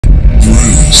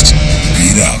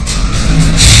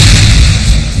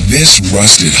This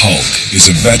rusted Hulk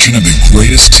is a veteran of the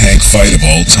greatest tank fight of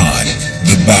all time,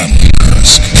 the Battle of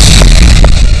Kursk.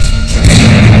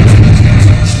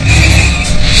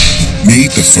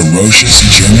 Meet the ferocious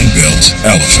German-built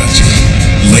Elephant,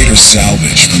 later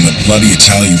salvaged from the bloody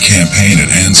Italian campaign at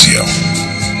Anzio,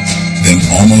 then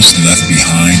almost left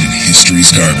behind in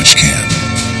history's garbage can.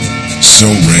 So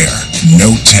rare,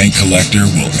 no tank collector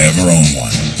will ever own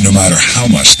one, no matter how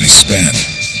much they spend,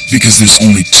 because there's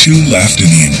only 2 left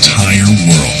in the entire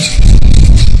world.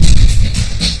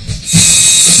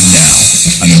 Now,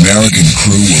 an American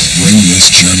crew will bring this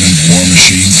German war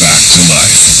machine back to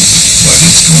life, but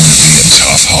it's going to be a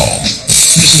tough haul.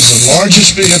 This is the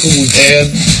largest vehicle we've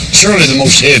had, surely the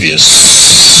most heaviest.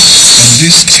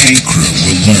 This tank crew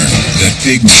will learn that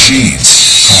big machines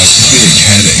cause big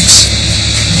headaches.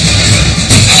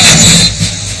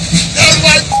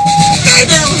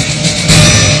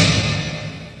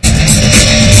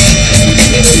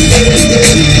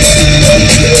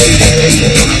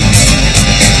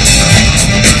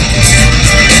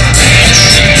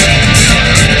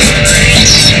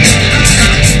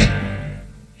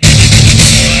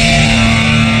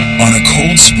 On a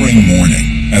cold spring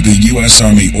morning at the U.S.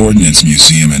 Army Ordnance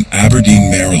Museum in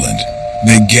Aberdeen, Maryland,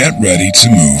 they get ready to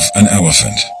move an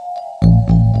elephant.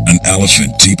 An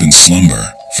elephant deep in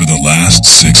slumber for the last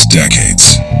 6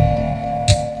 decades.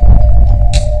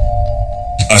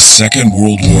 A Second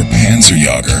World War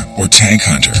Panzerjäger, or tank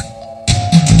hunter.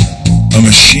 A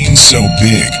machine so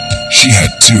big, she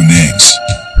had 2 names.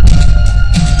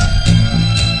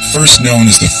 First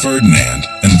known as the Ferdinand,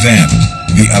 and then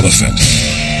the Elephant.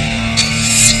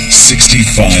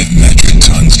 65 metric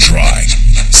tons dry,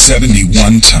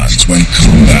 71 tons when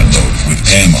combat loaded with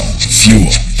ammo,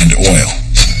 fuel, and oil.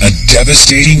 A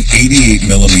devastating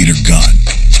 88mm gun,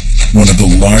 one of the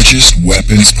largest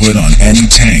weapons put on any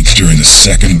tank during the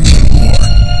Second World War.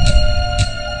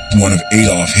 One of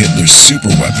Adolf Hitler's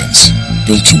super weapons,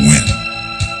 built to win.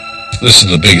 This is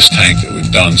the biggest tank that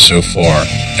we've done so far.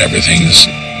 Everything is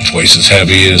twice as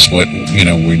heavy as what,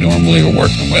 we normally are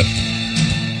working with.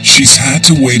 She's had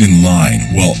to wait in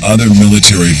line while other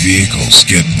military vehicles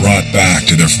get brought back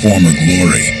to their former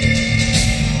glory.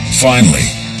 Finally,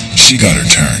 she got her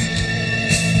turn.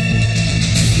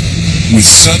 With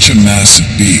such a massive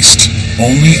beast,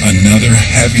 only another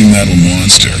heavy metal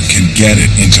monster can get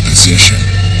it into position.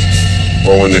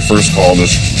 Well, when they first called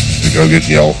us to go get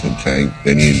the Elephant tank,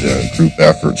 they needed a group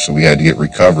effort, so we had to get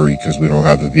recovery because we don't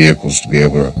have the vehicles to be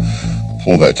able to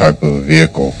pull that type of a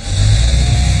vehicle.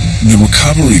 The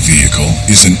recovery vehicle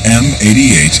is an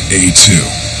M88A2.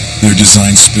 They're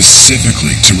designed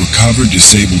specifically to recover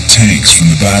disabled tanks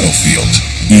from the battlefield,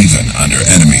 even under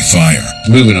enemy fire.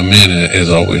 Moving them in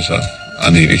is always a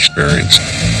neat experience.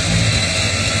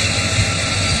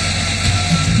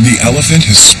 The Elephant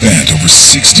has spent over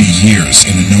 60 years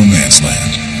in a no-man's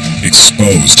land,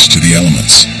 exposed to the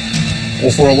elements.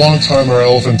 Well, for a long time, our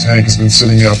Elephant tank has been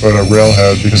sitting up at a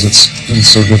railhead because it's been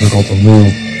so difficult to move.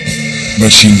 But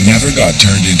she never got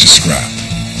turned into scrap.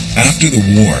 After the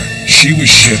war, she was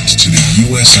shipped to the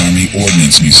U.S. Army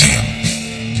Ordnance Museum.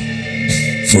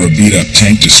 For a beat-up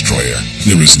tank destroyer,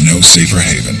 there is no safer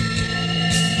haven.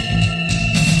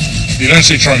 The United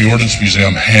States Army Ordnance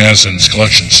Museum has in its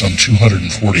collection some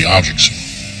 240 objects.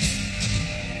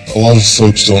 A lot of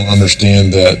folks don't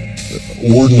understand that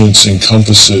ordnance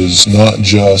encompasses not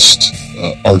just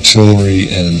artillery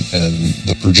and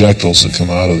the projectiles that come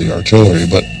out of the artillery,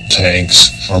 but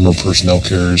tanks, armored personnel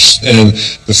carriers, and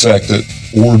the fact that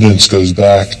ordnance goes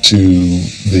back to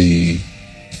the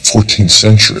 14th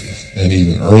century and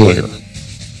even earlier.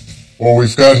 What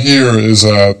we've got here is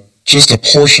just a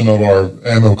portion of our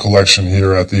ammo collection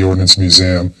here at the Ordnance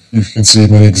Museum. You can see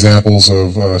many examples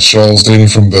of shells dating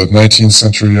from the 19th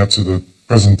century up to the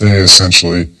present day,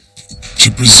 essentially.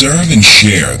 To preserve and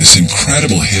share this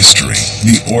incredible history,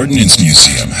 the Ordnance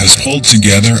Museum has pulled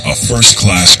together a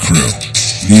first-class crew.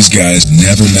 These guys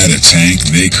never met a tank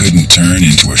they couldn't turn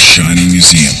into a shining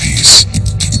museum piece.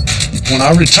 When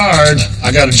I retired,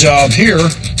 I got a job here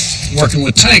working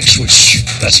with tanks, which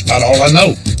that's about all I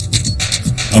know.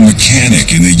 A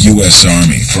mechanic in the U.S.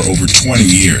 Army for over 20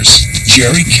 years,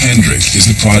 Jerry Kendrick is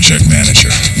the project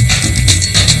manager.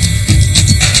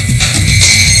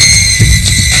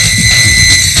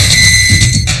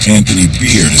 Anthony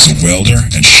Beard is a welder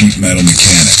and sheet metal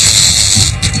mechanic.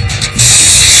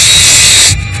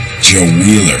 Joe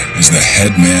Wheeler is the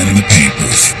head man in the paint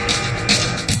booth.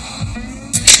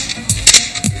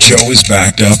 Joe is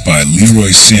backed up by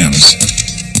Leroy Sims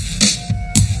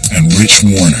and Rich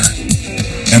Warner.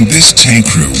 And this tank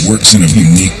crew works in a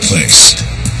unique place,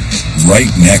 right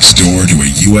next door to a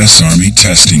U.S. Army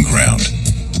testing ground.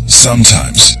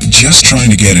 Sometimes, just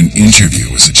trying to get an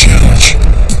interview is a challenge.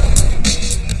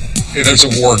 Hey, there's a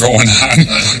war going on.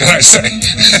 What can I say?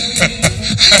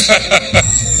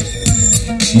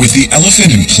 With the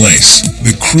Elephant in place,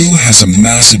 the crew has a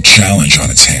massive challenge on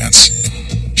its hands.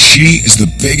 She is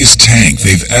the biggest tank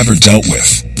they've ever dealt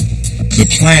with. The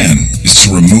plan is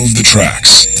to remove the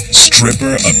tracks, strip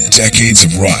her of decades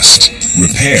of rust,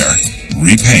 repair,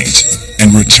 repaint,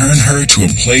 and return her to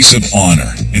a place of honor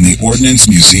in the Ordnance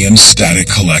Museum's static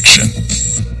collection.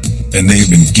 And they've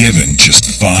been given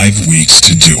just 5 weeks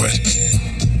to do it.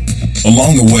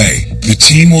 Along the way, the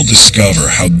team will discover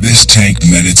how this tank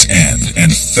met its end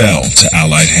and fell to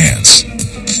Allied hands.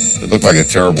 It looked like a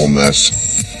terrible mess.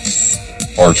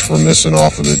 Parts were missing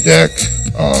off of the deck.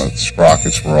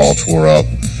 Sprockets were all tore up.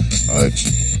 It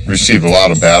received a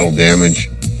lot of battle damage.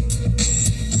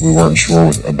 We weren't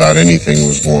sure about anything that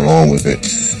was going on with it.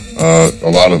 A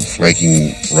lot of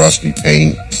flaking, rusty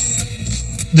paint.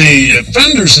 The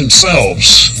fenders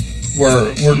themselves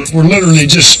were literally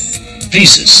just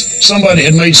pieces. Somebody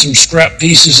had made some scrap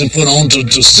pieces and put on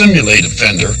to simulate a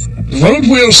fender. The road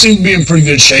wheels seemed to be in pretty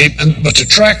good shape, but the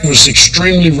track was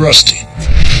extremely rusty.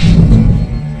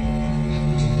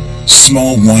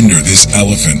 Small wonder this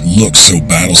Elephant looked so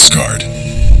battle-scarred.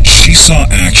 She saw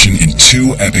action in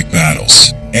 2 epic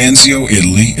battles, Anzio,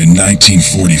 Italy in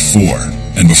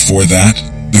 1944, and before that,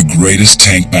 the greatest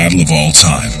tank battle of all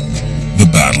time, the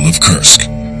Battle of Kursk.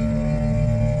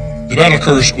 The Battle of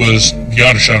Kursk was,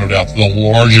 beyond a shadow of doubt, the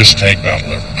largest tank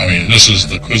battle ever. I mean, this is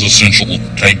the quintessential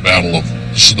tank battle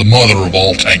this is the mother of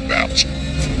all tank battles.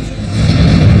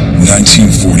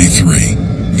 1943,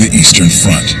 the Eastern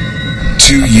Front.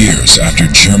 2 years after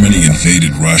Germany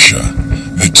invaded Russia,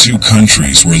 the 2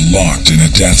 countries were locked in a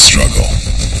death struggle.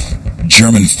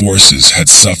 German forces had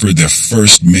suffered their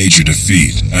first major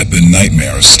defeat at the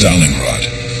nightmare of Stalingrad.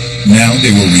 Now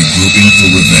they were regrouping for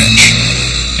revenge.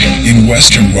 In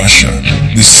western Russia,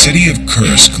 the city of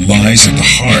Kursk lies at the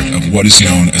heart of what is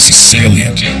known as a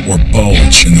salient, or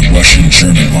bulge, in the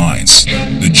Russian-German lines.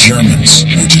 The Germans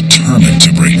were determined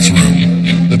to break through.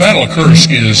 The Battle of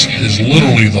Kursk is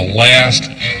literally the last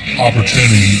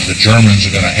opportunity the Germans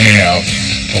are going to have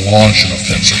to launch an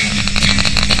offensive.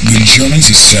 The Germans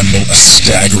assemble a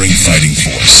staggering fighting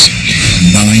force.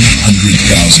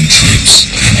 900,000 troops,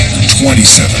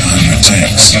 2,700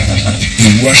 tanks.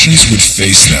 The Russians would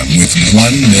face them with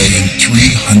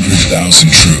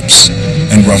 1,300,000 troops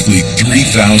and roughly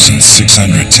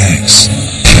 3,600 tanks.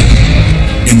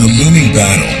 In the looming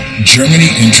battle, Germany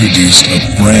introduced a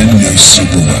brand new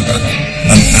superweapon,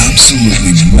 an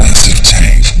absolutely massive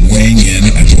tank weighing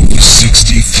in at over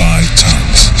 65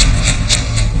 tons.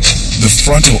 The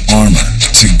frontal armor,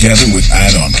 together with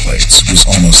add-on plates, was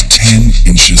almost 10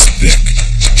 inches thick.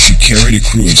 She carried a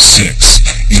crew of 6,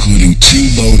 including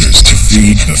 2 loaders to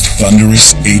feed the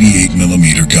thunderous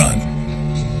 88mm gun.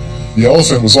 The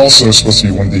Elephant was also supposed to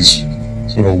be one of these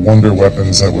sort of wonder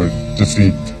weapons that would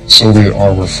defeat Soviet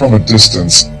armor from a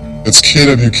distance. Its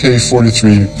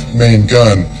KWK-43 main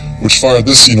gun, which fired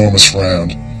this enormous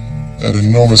round at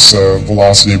enormous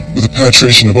velocity with a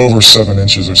penetration of over 7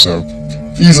 inches or so,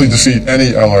 easily defeat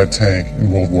any Allied tank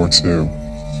in World War II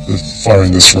with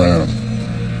firing this round.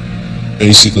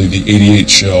 Basically, the 88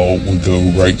 shell would go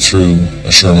right through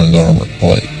a Sherman's armor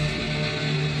plate.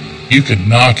 You could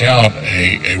knock out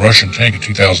a Russian tank at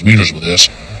 2,000 meters with this.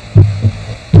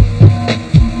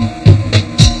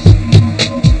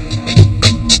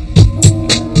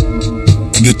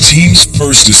 The team's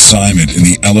first assignment in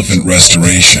the Elephant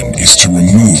restoration is to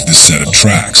remove the set of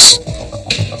tracks.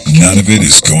 None of it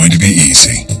is going to be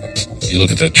easy. You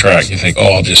look at that track, you think,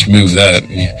 oh, I'll just move that.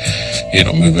 You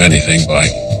don't move anything by,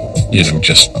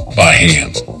 just by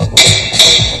hand.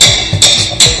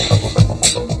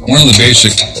 One of the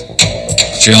basic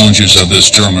challenges of this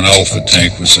German Elephant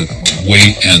tank was the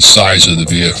weight and size of the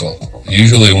vehicle.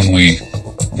 Usually when we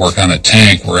work on a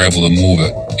tank, we're able to move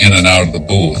it in and out of the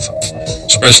booth,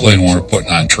 especially when we're putting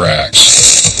on tracks.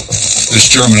 This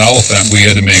German Elephant, we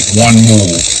had to make one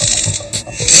move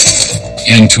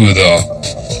into the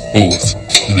booth,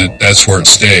 and that's where it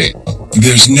stayed.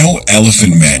 There's no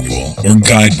Elephant manual or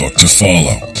guidebook to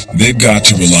follow. They've got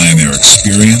to rely on their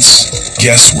experience,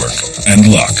 guesswork,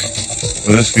 and luck.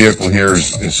 Well, this vehicle here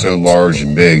is so large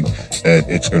and big that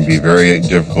it's going to be very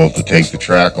difficult to take the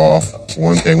track off.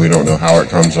 One thing, we don't know how it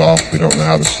comes off. We don't know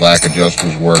how the slack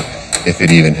adjusters work, if it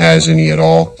even has any at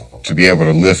all. To be able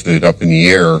to lift it up in the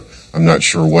air, I'm not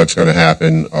sure what's going to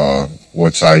happen,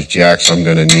 what size jacks I'm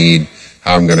going to need,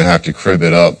 how I'm going to have to crib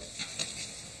it up.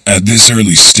 At this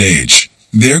early stage,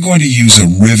 they're going to use a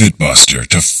rivet buster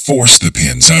to force the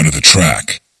pins out of the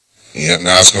track. Yeah,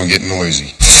 now it's going to get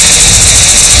noisy.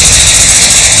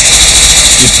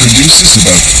 It produces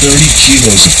about 30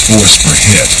 kilos of force per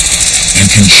hit and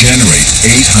can generate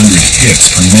 800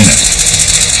 hits per minute,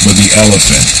 but the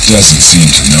Elephant doesn't seem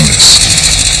to notice.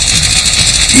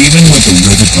 Even with the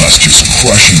Rivet Buster's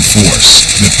crushing force,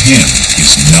 the pin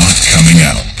is not coming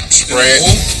out. Spray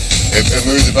it. It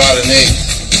moves about an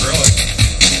eighth. Really?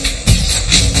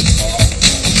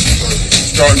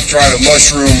 Starting to try to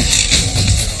mushroom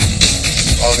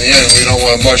on the end. We don't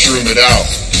want to mushroom it out.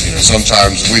 You know,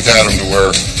 sometimes we've had them to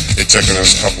where it took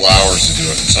us a couple hours to do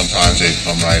it. Sometimes they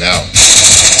come right out.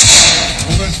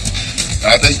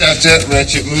 I think that's it,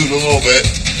 Rich. It moved a little bit.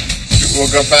 We'll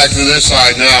go back to this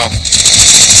side now.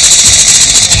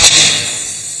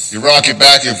 You rock it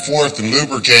back and forth and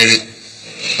lubricate it.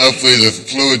 Hopefully the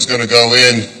fluid's going to go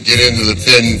in, get into the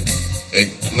pin, and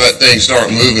let things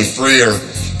start moving freer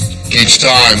each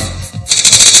time.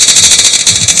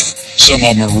 Some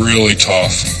of them are really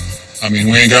tough. I mean,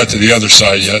 we ain't got to the other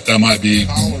side yet. That might be...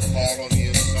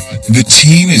 The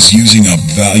team is using up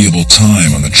valuable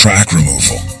time on the track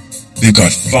removal. They've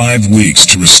got 5 weeks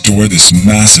to restore this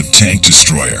massive tank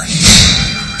destroyer.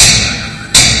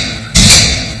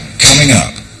 Coming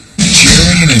up,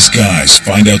 Jerry and his guys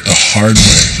find out the hard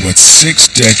way what 6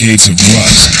 decades of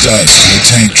rust does to a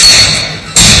tank truck.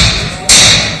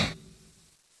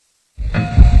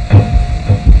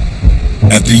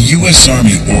 At the U.S.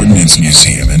 Army Ordnance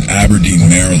Museum in Aberdeen,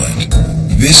 Maryland,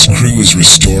 this crew is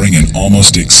restoring an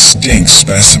almost extinct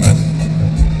specimen,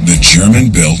 the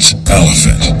German-built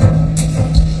Elephant.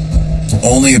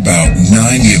 Only about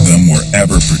 90 of them were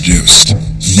ever produced.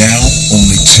 Now,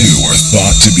 only 2 are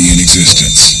thought to be in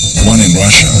existence, one in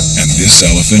Russia and this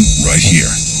elephant right here.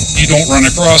 You don't run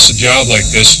across a job like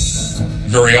this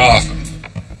very often.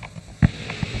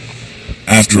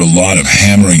 After a lot of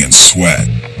hammering and sweat,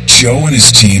 Joe and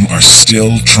his team are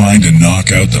still trying to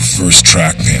knock out the first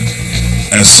track pin.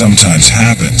 As sometimes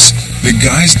happens, the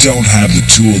guys don't have the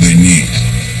tool they need,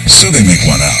 so they make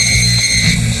one up.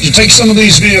 You take some of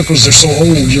these vehicles, they're so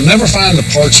old, you'll never find the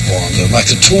parts for them. They're like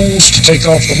the tools to take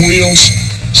off the wheels.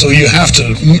 So you have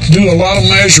to do a lot of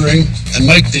measuring and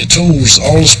make the tools.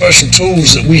 All the special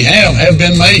tools that we have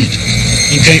been made.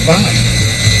 You can't buy them.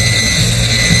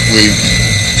 We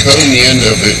cone the end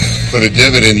of it, put a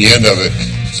divot in the end of it,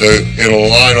 so it'll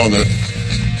align on the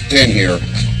pin here.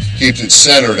 Keeps it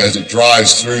centered as it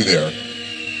drives through there.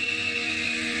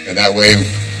 And that way,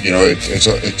 you know, it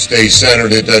stays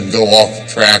centered. It doesn't go off the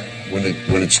track when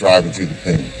it's driving through the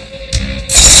pin.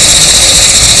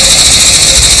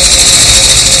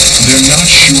 They're not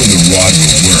sure the rod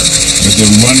will work, but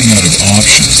they're running out of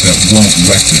options that won't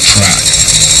wreck the track.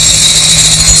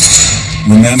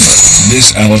 Remember,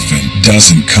 this elephant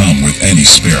doesn't come with any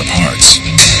spare parts.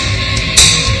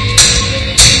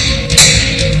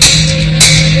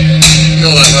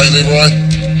 Feel that right, Leroy?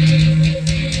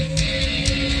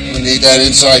 We need that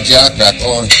inside jack back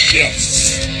on. Yeah.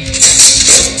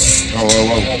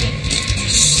 Whoa.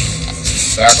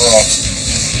 Back her off.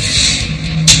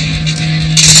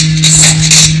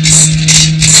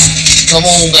 Come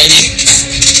on, baby.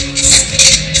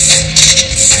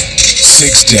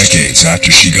 6 decades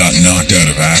after she got knocked out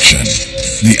of action,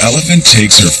 the elephant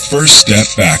takes her first step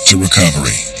back to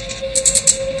recovery.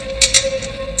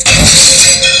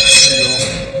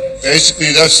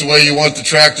 Basically, that's the way you want the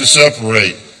track to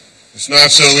separate. It's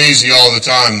not so easy all the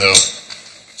time, though.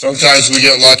 Sometimes we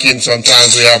get lucky and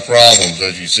sometimes we have problems,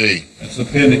 as you see. That's the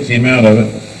pin that came out of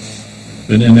it.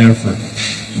 Been in there for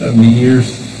 70 years.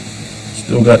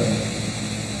 Still got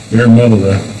bare metal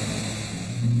there.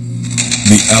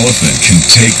 The elephant can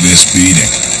take this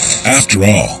beating. After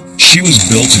all, she was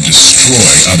built to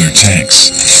destroy other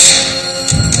tanks.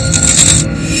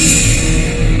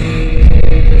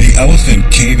 The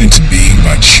elephant came into being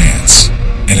by chance,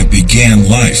 and it began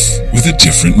life with a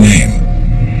different name.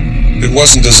 It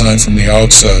wasn't designed from the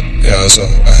outset as a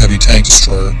heavy tank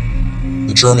destroyer.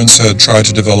 The Germans had tried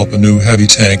to develop a new heavy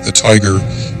tank, the Tiger,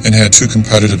 and had 2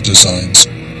 competitive designs.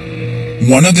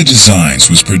 One of the designs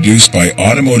was produced by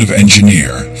automotive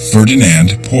engineer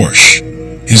Ferdinand Porsche.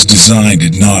 His design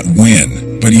did not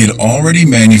win, but he had already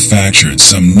manufactured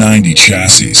some 90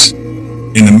 chassis.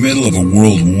 In the middle of a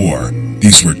world war,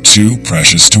 these were too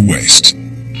precious to waste.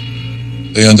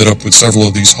 They ended up with several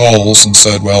of these hulls and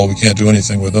said, well, we can't do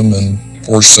anything with them. And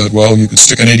Porsche said, well, you could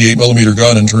stick an 88mm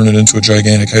gun and turn it into a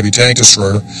gigantic heavy tank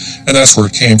destroyer, and that's where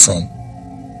it came from.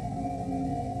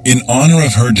 In honor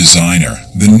of her designer,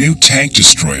 the new tank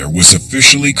destroyer was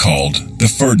officially called the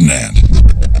Ferdinand.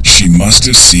 She must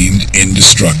have seemed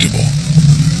indestructible.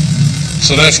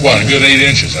 So that's what, a good 8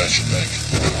 inches, I should think.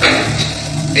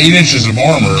 8 inches of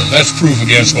armor, that's proof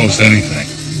against most anything.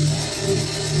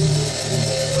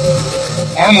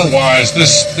 armor-wise,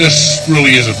 this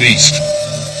really is a beast.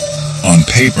 On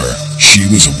paper, she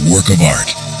was a work of art,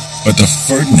 but the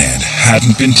Ferdinand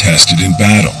hadn't been tested in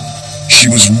battle. She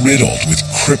was riddled with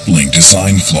crippling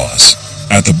design flaws.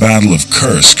 At the Battle of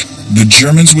Kursk, the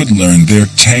Germans would learn their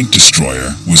tank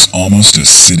destroyer was almost a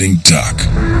sitting duck.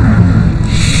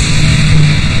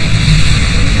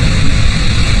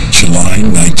 July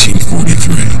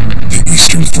 1943, the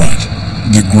Eastern Front,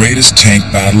 the greatest tank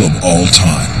battle of all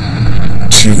time.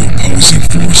 Two opposing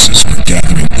forces were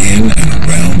gathering in and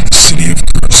around the city of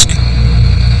Kursk.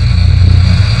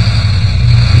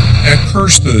 At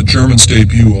Kursk, the Germans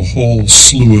debut a whole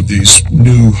slew of these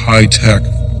new high-tech,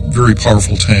 very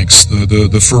powerful tanks.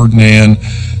 The Ferdinand,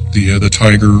 the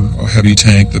Tiger heavy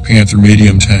tank, the Panther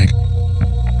medium tank.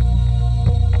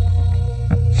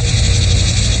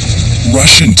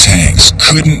 Russian tanks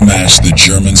couldn't match the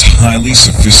Germans' highly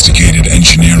sophisticated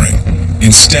engineering.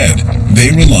 Instead,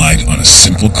 they relied on a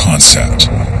simple concept: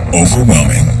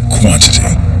 overwhelming quantity.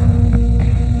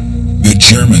 The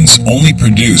Germans only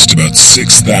produced about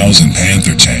 6,000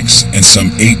 Panther tanks and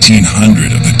some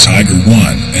 1,800 of the Tiger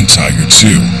I and Tiger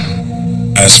II.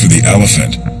 As for the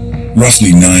Elephant,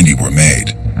 roughly 90 were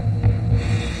made.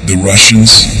 The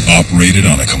Russians operated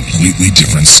on a completely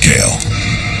different scale.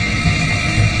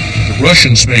 The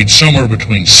Russians made somewhere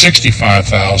between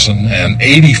 65,000 and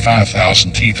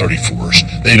 85,000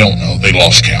 T-34s. They don't know. They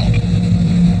lost count.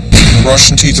 The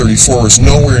Russian T-34 is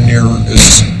nowhere near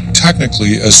as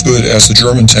technically as good as the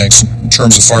German tanks in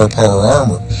terms of firepower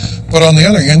armor. But on the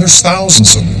other hand, there's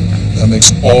thousands of them. That makes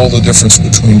all the difference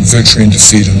between victory and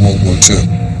defeat in World War II.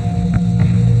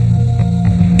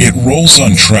 It rolls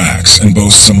on tracks and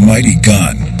boasts a mighty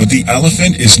gun, but the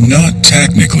Elephant is not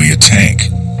technically a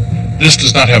tank. This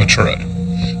does not have a turret.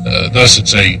 Thus,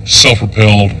 it's a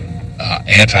self-propelled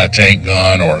anti-tank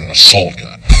gun or an assault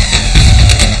gun.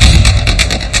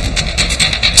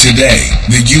 Today,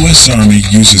 the U.S. Army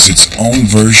uses its own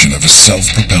version of a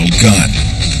self-propelled gun.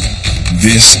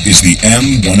 This is the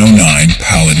M109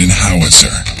 Paladin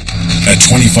howitzer. At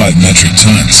 25 metric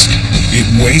tons, it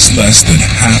weighs less than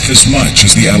half as much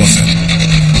as the Elephant.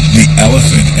 The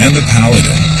Elephant and the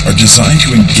Paladin are designed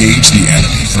to engage the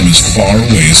enemy from as far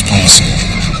away as possible.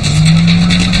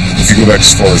 If you go back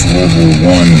as far as World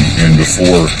War I and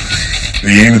before,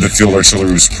 the aim of the field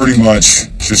artillery was pretty much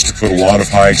just to put a lot of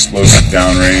high explosive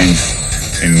downrange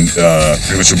and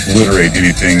pretty much obliterate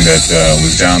anything that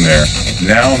was down there.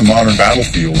 Now in the modern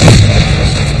battlefield,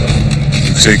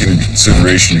 we've taken into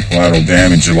consideration collateral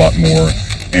damage a lot more,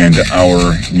 and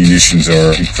our munitions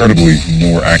are incredibly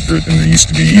more accurate than they used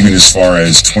to be, even as far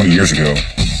as 20 years ago.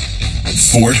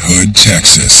 Fort Hood,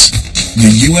 Texas.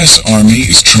 The U.S. Army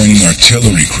is training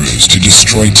artillery crews to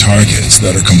destroy targets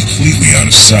that are completely out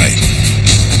of sight.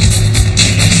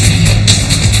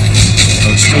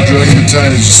 Still Dragon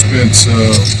Battalion has spent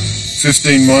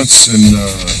 15 months in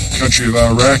the country of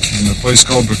Iraq in a place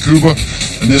called Bakuba,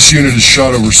 and this unit has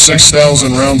shot over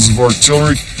 6,000 rounds of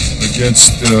artillery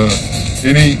against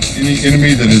any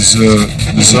enemy that has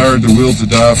desired the will to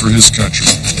die for his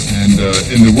country. And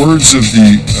in the words of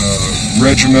the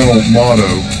regimental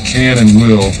motto, can and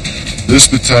will,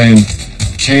 this battalion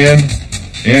can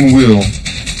and will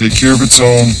take care of its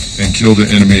own and kill the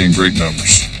enemy in great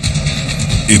numbers.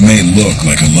 It may look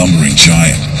like a lumbering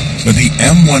giant, but the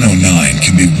M109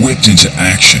 can be whipped into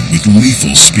action with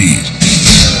lethal speed.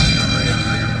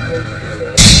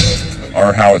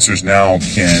 Our howitzers now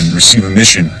can receive a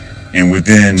mission, and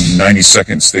within 90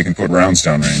 seconds they can put rounds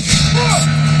downrange.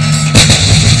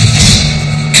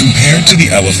 Compared to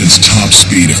the Elephant's top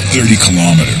speed of 30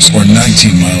 kilometers or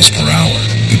 19 miles per hour,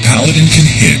 the Paladin can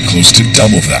hit close to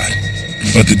double that.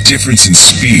 But the difference in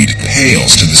speed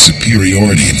pales to the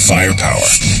superiority in firepower.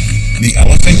 The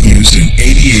Elephant used an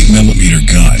 88mm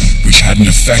gun, which had an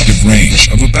effective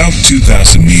range of about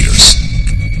 2,000 meters.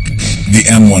 The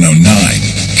M109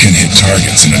 can hit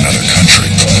targets in another country.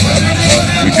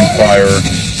 We can fire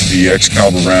the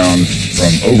Excalibur round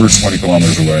from over 20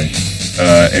 kilometers away,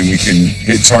 and we can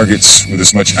hit targets with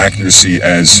as much accuracy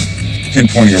as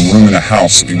pinpointing a room in a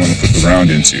house that we want to put the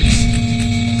round into.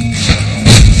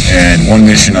 And one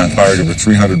mission, I fired over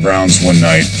 300 rounds one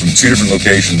night from 2 different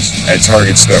locations at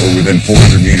targets that were within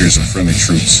 400 meters of friendly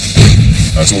troops.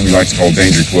 That's what we like to call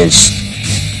danger close.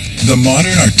 The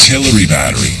modern artillery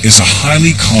battery is a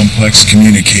highly complex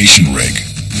communication rig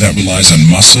that relies on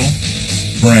muscle,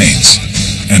 brains,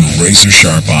 and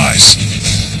razor-sharp eyes.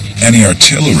 Any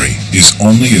artillery is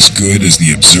only as good as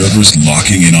the observers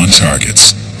locking in on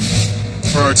targets.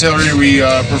 For artillery, we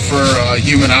prefer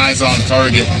human eyes on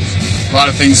target. A lot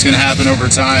of things can happen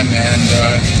over time, and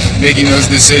making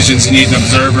those decisions, you need an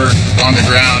observer on the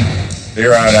ground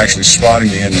They're out actually spotting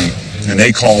the enemy, and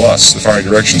they call us, the Fire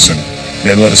Direction Center.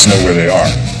 They let us know where they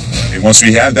are. And once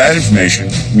we have that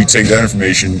information, we take that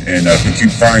information and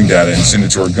compute firing data and send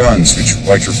it to our guns, which we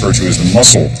like to refer to as the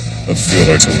muscle of the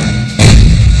field artillery.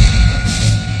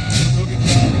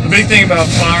 The big thing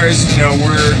about fire is,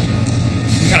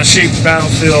 we kind of shape the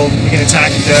battlefield. We can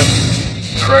attack in depth.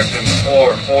 Correction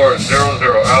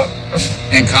 4400 out.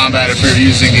 In combat, if we're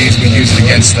using these, we use it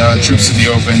against troops in the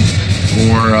open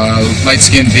or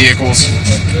light-skinned vehicles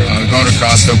going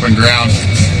across open ground.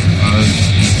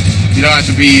 You don't have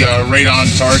to be right on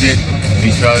target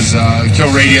because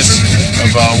kill radius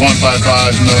of 155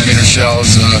 millimeter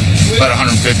shells about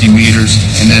 150 meters,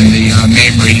 and then the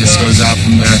main radius goes out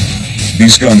from there.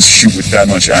 These guns shoot with that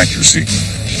much accuracy.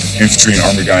 Infantry and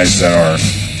army guys that are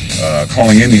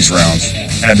calling in these rounds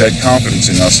have that confidence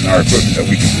in us and our equipment that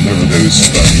we can deliver those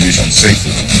munitions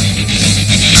safely.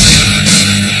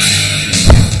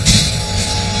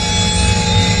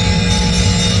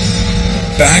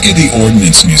 Back at the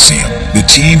Ordnance Museum, the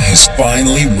team has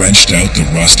finally wrenched out the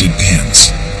rusted pins.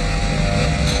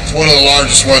 It's one of the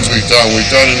largest ones we've done. We've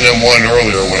done one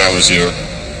earlier when I was here,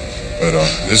 but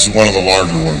this is one of the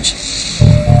larger ones.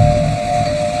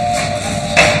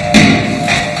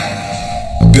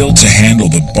 Built to handle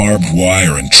the barbed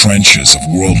wire and trenches of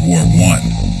World War I,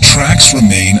 tracks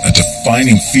remain a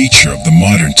defining feature of the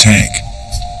modern tank.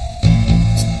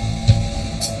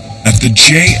 At the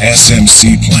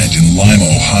JSMC plant in Lima,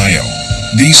 Ohio,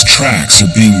 these tracks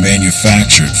are being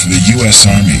manufactured for the U.S.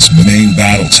 Army's main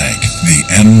battle tank, the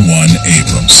M1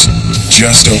 Abrams.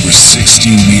 Just over 16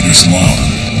 meters long,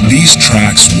 these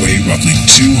tracks weigh roughly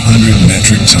 200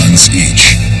 metric tons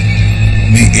each.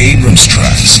 The Abrams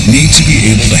tracks need to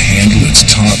be able to handle its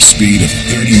top speed of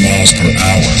 30 miles per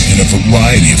hour in a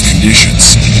variety of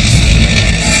conditions.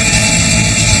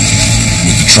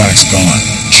 With the tracks gone,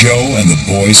 Joe and the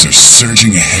boys are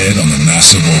surging ahead on the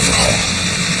massive overhaul.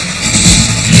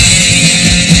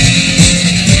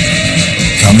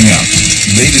 Coming up,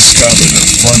 they discover the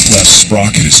front left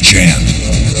sprocket is jammed,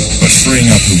 but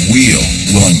freeing up the wheel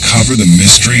will uncover the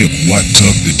mystery of what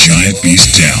took the giant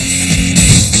beast down.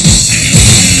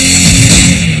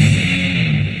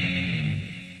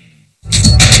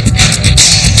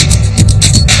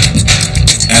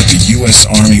 At the U.S.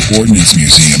 Army Ordnance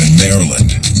Museum in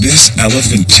Maryland, this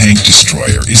elephant tank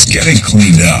destroyer is getting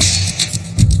cleaned up.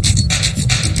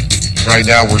 Right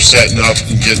now we're setting up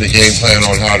and getting a game plan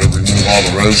on how to remove all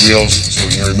the road wheels so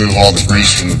we can remove all the grease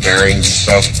from the bearings and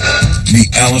stuff. The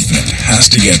elephant has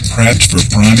to get prepped for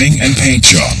priming and paint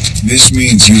job. This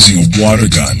means using a water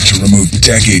gun to remove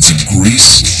decades of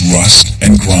grease, rust,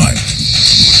 and grime.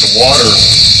 With the water,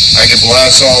 I can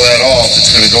blast all that off. It's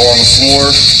going to go on the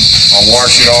floor. I'll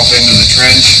wash it off into the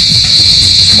trench.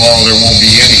 Tomorrow there won't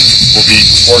be any. We'll be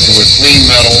working with clean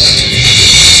metal.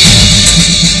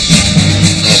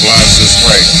 Gonna blast this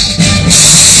way.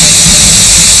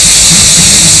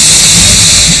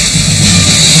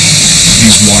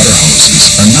 These water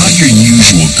hoses are not your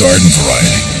usual garden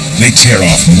variety. They tear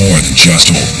off more than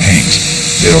just old paint.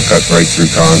 It'll cut right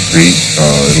through concrete.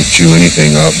 It'll chew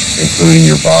anything up, including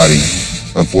your body.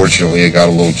 Unfortunately, it got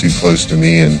a little too close to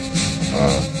me, and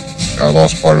I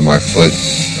lost part of my foot.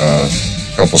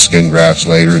 A couple skin grafts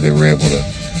later, they were able to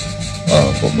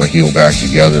put my heel back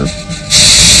together.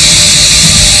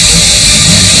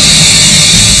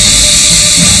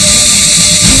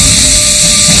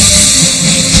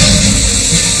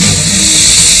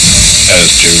 As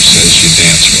Joe says, you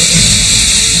dance with it.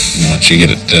 And once you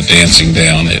get it dancing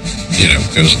down, it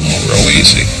goes along real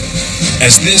easy.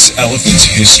 As this elephant's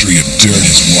history of dirt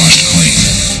is washed clean,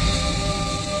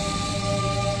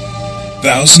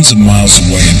 thousands of miles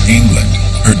away in England,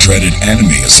 her dreaded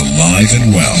enemy is alive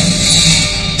and well.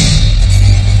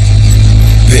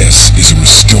 This is a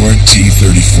restored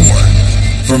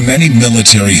T-34. For many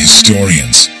military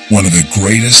historians, one of the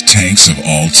greatest tanks of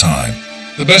all time.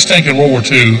 The best tank in World War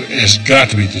II has got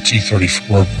to be the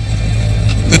T-34.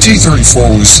 The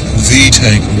T-34 was the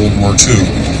tank of World War II,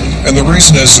 and the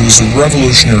reason is it was a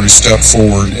revolutionary step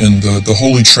forward in the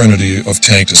holy trinity of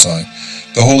tank design.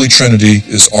 The holy trinity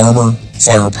is armor,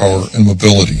 firepower, and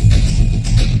mobility.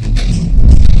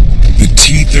 The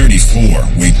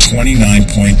T-34 weighed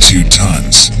 29.2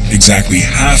 tons, exactly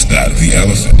half that of the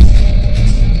Elephant.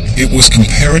 It was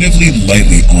comparatively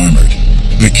lightly armored,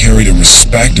 but carried a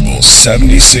respectable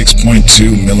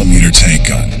 76.2 millimeter tank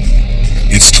gun.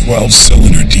 Its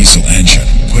 12-cylinder diesel engine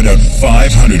put out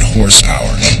 500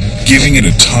 horsepower, giving it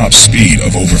a top speed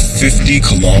of over 50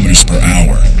 kilometers per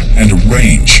hour and a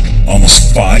range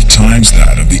almost 5 times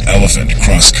that of the Elephant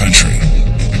cross-country.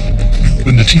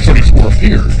 When the T-34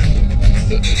 appeared,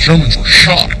 the Germans were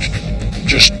shocked,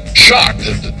 just shocked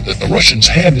that the Russians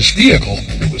had this vehicle.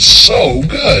 It was so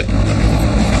good.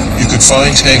 You could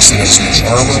find tanks that had as much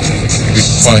armor, you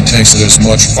could find tanks that had as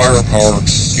much firepower,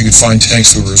 you could find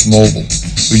tanks that were as mobile.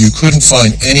 But you couldn't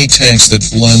find any tanks that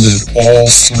blended all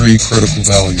three critical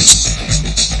values.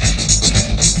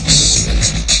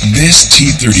 This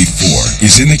T-34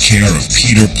 is in the care of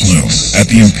Peter Plume at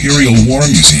the Imperial War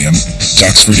Museum,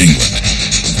 Duxford, England.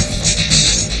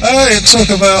 It took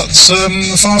about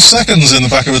 5 seconds in the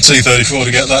back of a T-34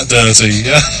 to get that dirty,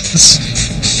 yes.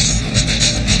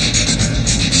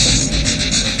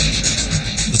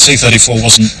 The T-34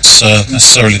 wasn't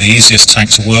necessarily the easiest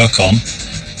tank to work on,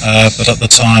 but at the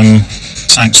time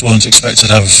tanks weren't expected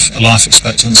to have a life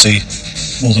expectancy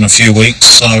more than a few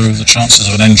weeks, so the chances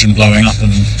of an engine blowing up and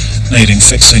needing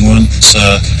fixing weren't as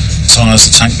high as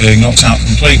the tank being knocked out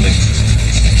completely.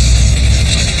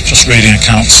 Just reading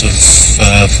accounts of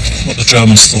what the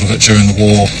Germans thought of it during the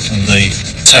war and the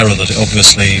terror that it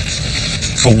obviously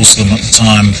caused them at the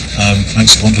time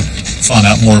makes you want to find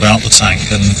out more about the tank,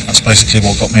 and that's basically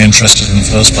what got me interested in the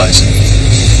first place.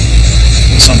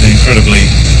 There's something incredibly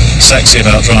sexy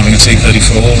about driving a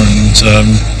T-34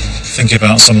 and thinking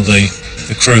about some of the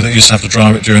crew that used to have to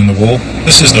drive it during the war.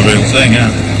 This is the real thing, yeah.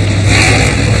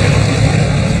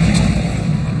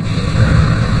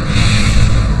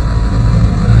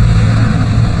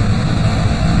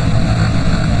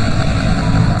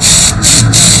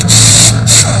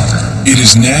 It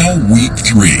is now week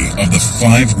 3 of the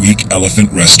 5-week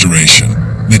elephant restoration.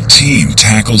 The team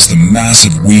tackles the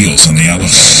massive wheels on the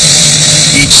elephant.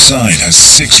 Each side has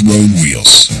 6 road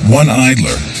wheels, 1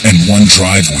 idler, and 1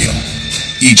 drive wheel.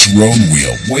 Each road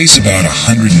wheel weighs about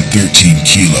 113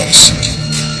 kilos.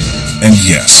 And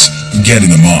yes,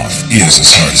 getting them off is as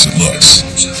hard as it looks.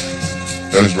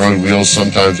 Those road wheels,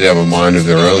 sometimes they have a mind of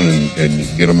their own, and you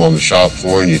get them on the shop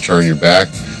floor and you turn your back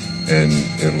and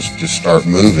it'll just start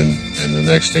moving, and the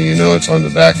next thing you know, it's on the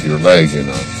back of your leg. And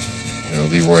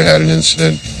Leroy had an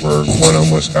incident where one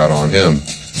almost got on him,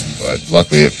 but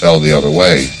luckily it fell the other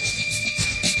way.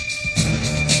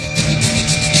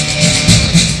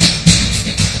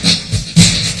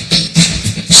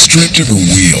 Stripped of her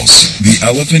wheels, the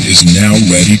elephant is now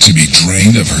ready to be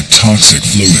drained of her toxic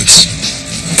fluids.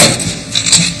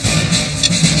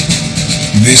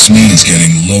 This means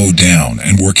getting low down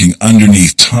and working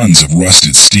underneath tons of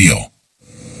rusted steel.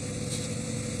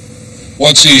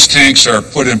 Once these tanks are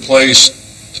put in place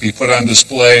to be put on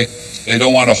display, they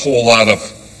don't want a whole lot of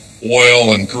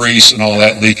oil and grease and all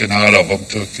that leaking out of them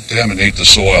to contaminate the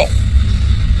soil.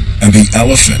 And the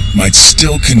elephant might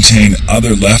still contain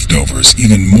other leftovers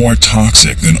even more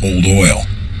toxic than old oil.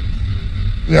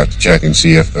 We have to check and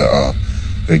see if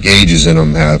the gauges in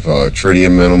them have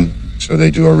tritium in them. So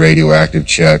they do a radioactive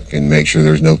check and make sure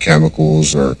there's no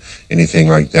chemicals or anything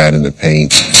like that in the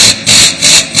paint.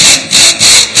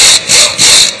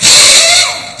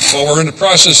 Well, we're in the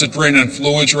process of draining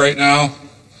fluids right now,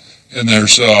 and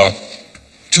there's 2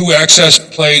 access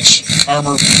plates,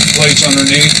 armor plates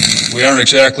underneath. We aren't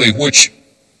exactly which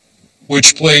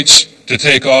plates to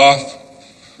take off.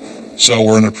 So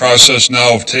we're in the process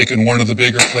now of taking one of the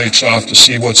bigger plates off to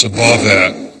see what's above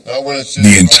that.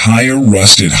 The entire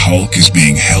rusted hulk is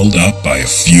being held up by a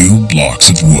few blocks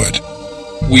of wood.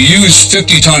 We use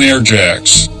 50-ton air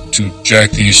jacks to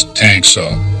jack these tanks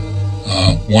up.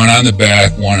 One on the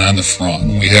back, one on the front.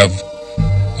 And we have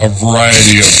a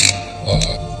variety of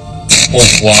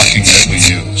bolt blocking that we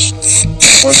use.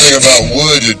 One thing about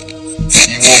wood, you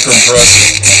won't compress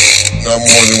it, not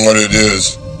more than what it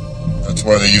is. That's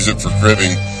why they use it for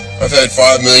cribbing. I've had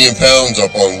 5 million pounds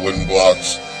up on wooden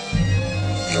blocks.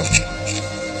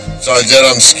 Besides that,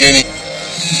 I'm skinny.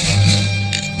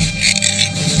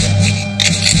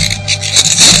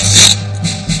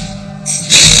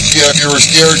 Yeah, if you were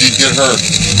scared, you'd get hurt.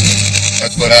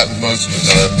 That's what happens most of the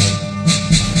time.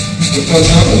 What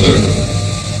happened there?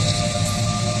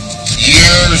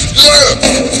 Years.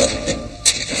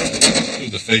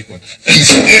 The fake one.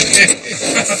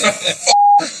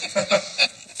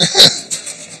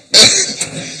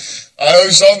 I owe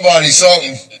somebody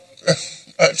something.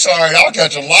 Sorry, I'll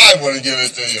catch a live one and give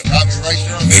it to you. Got me right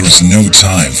there. There is no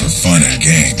time for fun and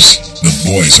games. The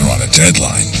boys are on a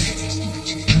deadline.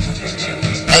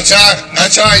 That's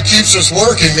how he keeps us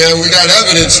working, man. We got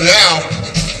evidence now.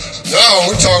 No,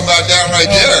 we're talking about that right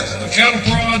there. The cattle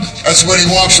prod. That's what he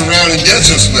walks around and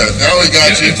gets us with. Now we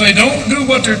got you. If they don't do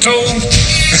what they're told,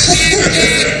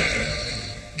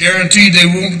 guaranteed they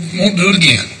won't do it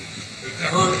again.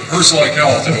 Hurts like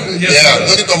hell, too. Yeah,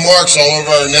 look at the marks all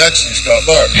over our necks and stuff.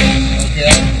 Look. Okay.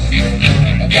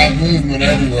 I got movement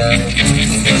everywhere.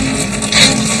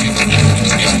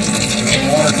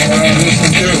 water coming out of this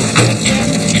one too.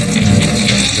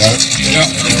 Got it? Yeah.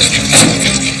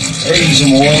 There's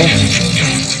some oil.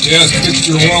 Yeah, it's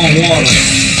mixture of oil and water.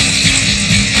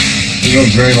 It's gonna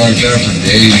drain like that for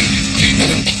days.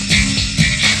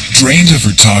 Drained of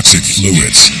her toxic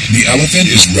fluids, the elephant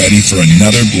is ready for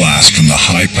another blast from the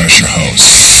high-pressure hose.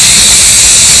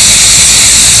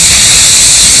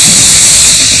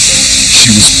 She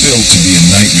was built to be a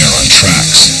nightmare on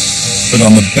tracks, but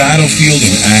on the battlefield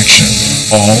in action,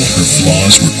 all her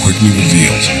flaws were quickly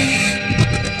revealed.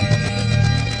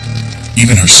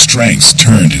 Even her strengths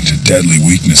turned into deadly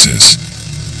weaknesses.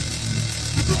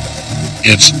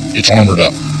 It's armored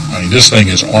up. I mean, this thing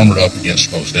is armored up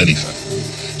against most anything.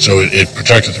 So it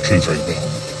protected the crew very well.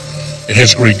 It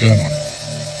has a great gun on it.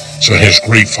 So it has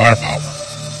great firepower.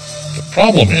 The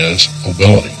problem is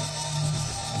mobility.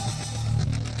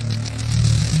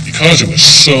 Because it was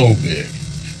so big,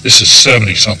 this is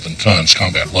 70-something tons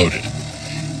combat loaded,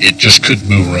 it just couldn't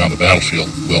move around the battlefield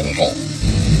well at all.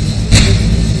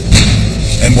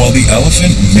 And while the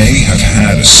elephant may have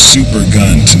had a super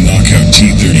gun to knock out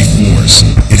T-34s,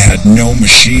 it had no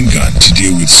machine gun to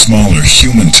deal with smaller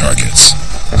human targets.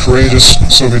 Courageous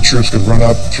Soviet troops could run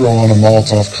up, throw on a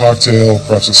Molotov cocktail,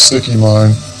 perhaps a sticky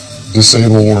mine,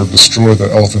 disable or destroy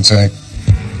the elephant tank.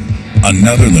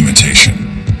 Another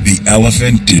limitation, the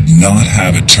elephant did not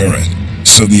have a turret,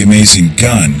 so the amazing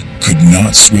gun could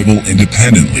not swivel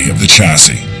independently of the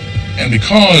chassis. And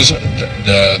because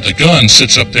the gun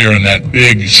sits up there in that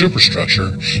big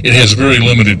superstructure, it has very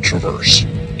limited traverse.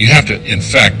 You have to, in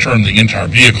fact, turn the entire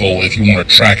vehicle if you want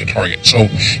to track a target. So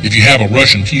if you have a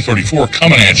Russian T-34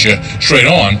 coming at you straight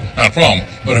on, not a problem.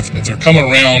 But if they're coming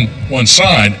around one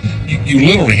side, you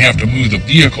literally have to move the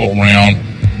vehicle around.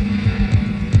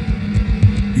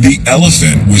 The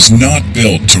elephant was not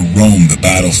built to roam the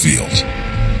battlefield.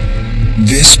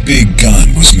 This big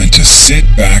gun was meant to sit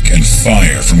back and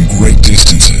fire from great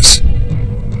distances.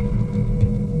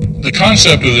 The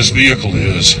concept of this vehicle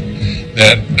is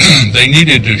that they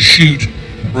needed to shoot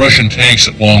Russian tanks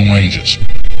at long ranges.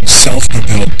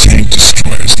 Self-propelled tank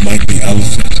destroyers like the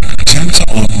elephant tend to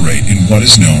operate in what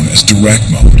is known as direct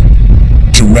mode.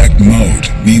 Direct mode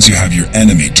means you have your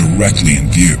enemy directly in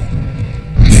view.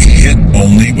 They hit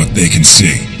only what they can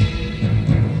see.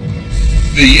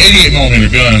 The 88mm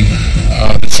gun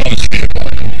that's on this vehicle,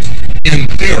 in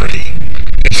theory,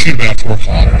 can shoot about 4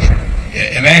 kilometers.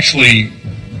 And actually,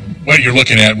 what you're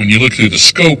looking at when you look through the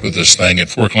scope of this thing at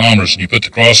 4 kilometers and you put the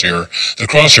crosshair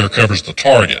covers the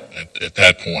target at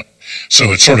that point.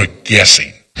 So it's sort of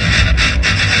guessing.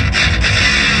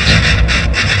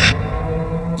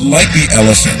 Like the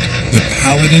elephant, the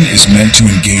paladin is meant to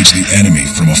engage the enemy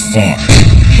from afar.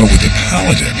 But with the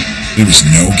paladin, there is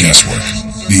no guesswork.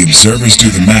 The observers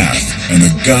do the math, and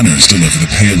the gunners deliver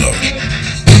the payload.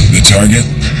 The target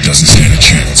doesn't stand a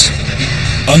chance.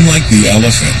 Unlike the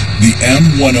elephant, the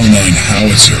M109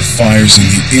 howitzer fires in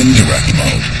the indirect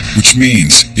mode, which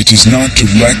means it does not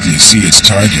directly see its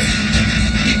target.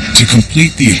 To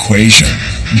complete the equation,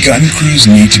 gun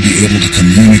crews need to be able to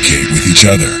communicate with each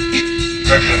other.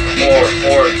 Section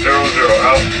 4400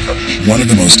 out. One of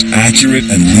the most accurate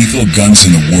and lethal guns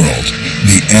in the world,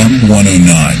 the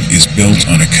M109 is built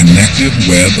on a connected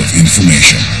web of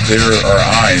information. There are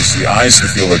eyes, the eyes of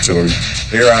the field artillery.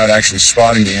 They're out actually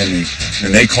spotting the enemy,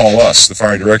 and they call us, the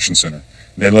Fire Direction Center.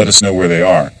 They let us know where they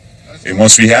are. And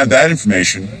once we have that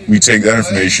information, we take that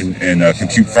information and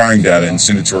compute firing data and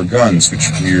send it to our guns, which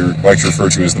we like to refer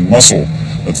to as the muscle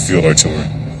of the field artillery.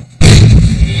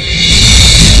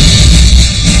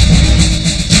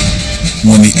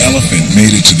 When the elephant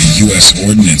made it to the U.S.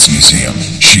 Ordnance Museum,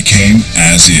 she came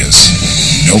as is.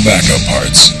 No backup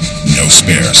parts, no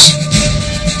spares.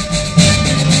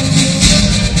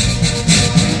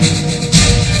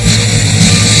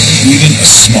 Even a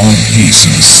small piece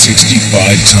of a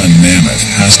 65-ton mammoth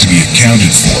has to be accounted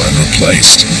for and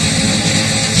replaced.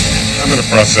 I'm in the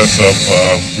process of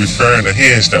repairing the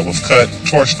hinge that was cut,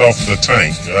 torched off the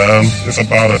tank. It's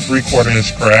about a 3/4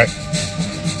 inch crack.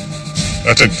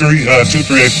 I took two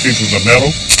 3/8 pieces of metal,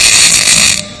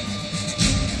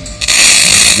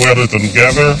 welded them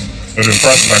together, and then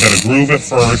I got to groove it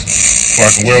first so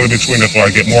I can weld it between it so I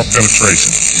get more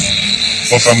penetration.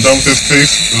 Once I'm done with this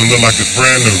piece, it'll look like it's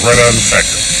brand new right out of the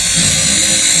factory.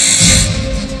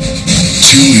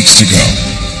 2 weeks to go.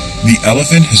 The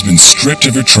elephant has been stripped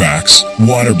of her tracks,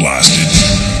 water blasted,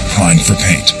 primed for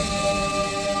paint.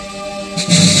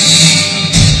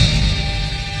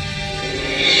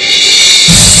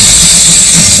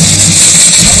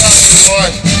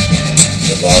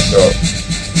 Get locked up.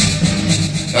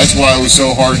 That's why it was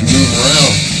so hard to move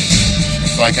around.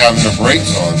 It's like having the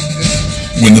brakes on.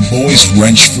 When the boys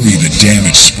wrench free the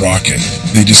damaged sprocket,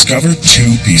 they discover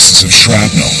 2 pieces of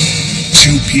shrapnel.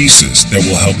 2 pieces that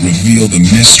will help reveal the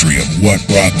mystery of what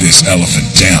brought this elephant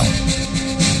down.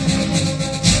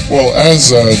 Well, as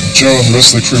Joe and the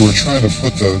rest of the crew were trying to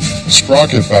put the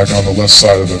sprocket back on the left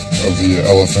side of the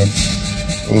elephant,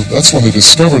 well, that's when they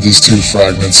discovered these 2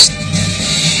 fragments.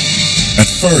 At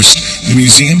first, the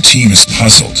museum team is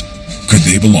puzzled. Could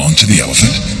they belong to the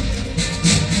elephant?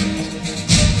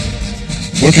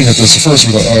 Looking at this, at first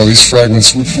we thought, oh, these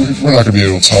fragments, we're not going to be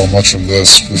able to tell much from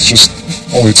this. It's just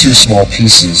only 2 small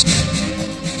pieces.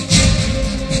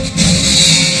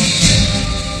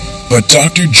 But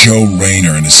Dr. Joe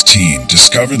Rayner and his team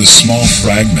discover the small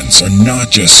fragments are not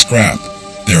just scrap,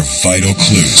 they're vital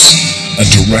clues, a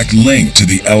direct link to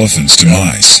the elephant's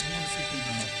demise.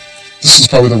 This is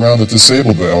probably the round that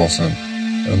disabled the elephant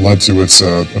and led to its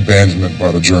abandonment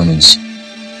by the Germans.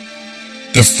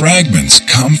 The fragments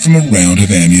come from a round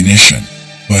of ammunition,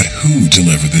 but who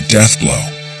delivered the death blow?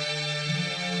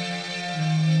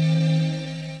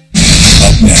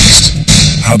 Up next,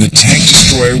 how the tank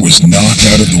destroyer was knocked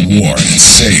out of the war and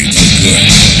saved for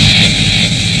good.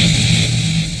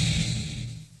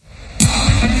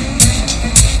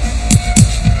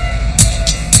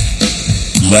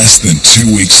 Less than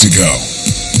 2 weeks ago,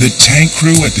 the tank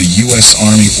crew at the U.S.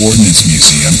 Army Ordnance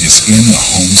Museum is in the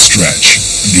home stretch.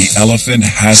 The elephant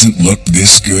hasn't looked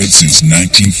this good since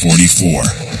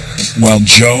 1944. While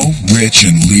Joe, Rich,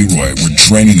 and Leroy were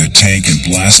draining the tank and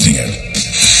blasting it,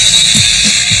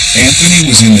 Anthony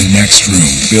was in the next room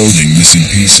building missing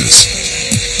pieces.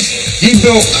 He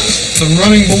built the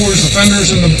running boards, the fenders,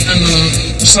 and the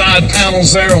side panels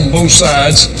there on both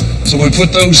sides, so we put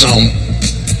those on.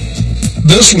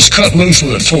 This was cut loose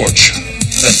with a torch.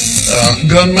 That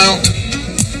gun mount,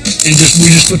 we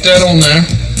just put that on there.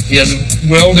 He had to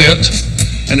weld it,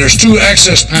 and there's 2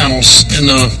 access panels in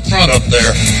the front up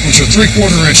there, which are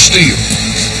 3/4-inch steel.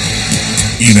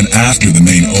 Even after the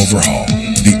main overhaul,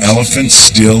 the elephant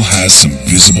still has some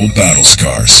visible battle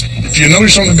scars. If you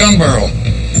notice on the gun barrel,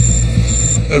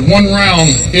 there's 1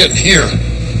 round hit here.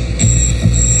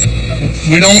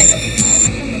 We don't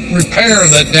repair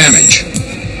that damage.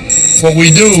 What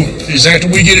we do is after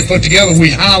we get it put together,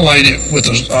 we highlight it with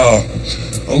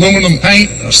aluminum paint,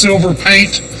 a silver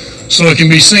paint, so it can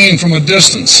be seen from a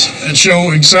distance and show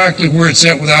exactly where it's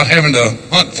at without having to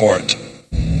hunt for it.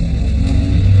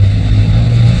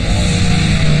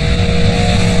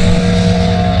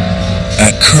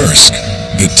 At Kursk,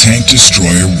 the tank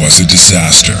destroyer was a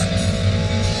disaster.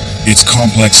 Its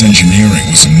complex engineering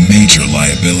was a major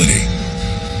liability.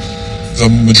 The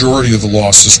majority of the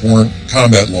losses weren't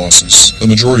combat losses. The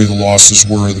majority of the losses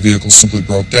were the vehicles simply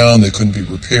broke down, they couldn't be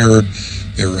repaired,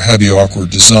 they were heavy, awkward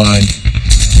design.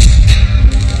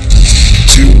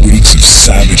 2 weeks of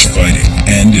savage fighting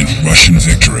end in Russian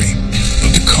victory,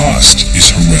 but the cost is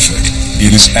horrific.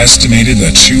 It is estimated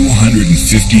that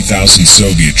 250,000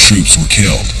 Soviet troops were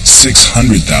killed,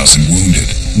 600,000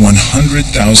 wounded,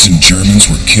 100,000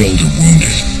 Germans were killed or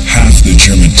wounded. Half the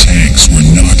German tanks were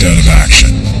knocked out of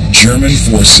action. German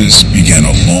forces began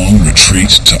a long retreat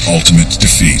to ultimate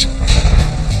defeat.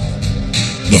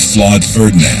 The flawed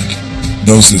Ferdinand,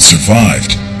 those that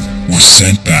survived, were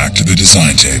sent back to the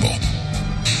design table.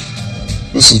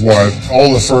 This is why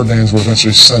all the Ferdinands were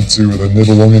eventually sent to the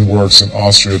Nibelungen Works in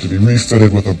Austria to be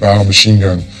refitted with a bow machine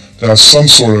gun to have some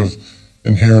sort of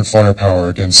inherent firepower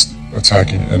against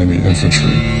attacking enemy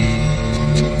infantry.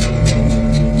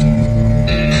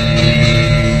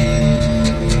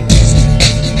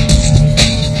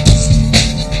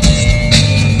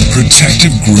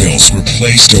 Protective grills were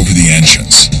placed over the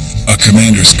engines. A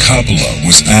commander's cupola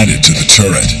was added to the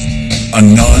turret. A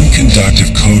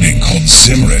non-conductive coating called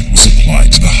Zimmerit was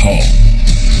applied to the hull.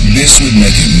 This would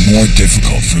make it more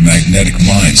difficult for magnetic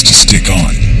mines to stick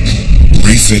on.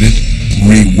 Refitted,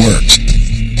 reworked,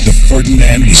 the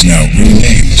Ferdinand was now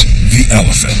renamed the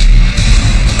Elephant.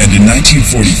 And in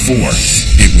 1944,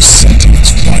 it was sent on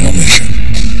its final mission.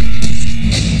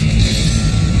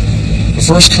 The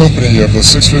first company of the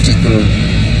 653rd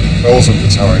Elephant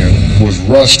Battalion was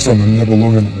rushed from the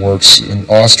Nibelungen Works in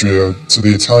Austria to the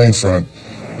Italian front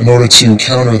in order to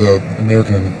counter the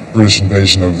American and British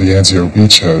invasion of the Anzio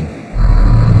beachhead.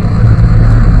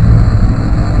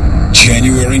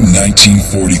 January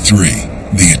 1943,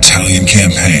 the Italian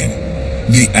campaign.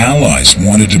 The Allies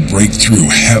wanted to break through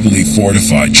heavily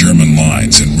fortified German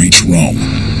lines and reach Rome.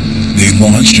 They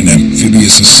launched an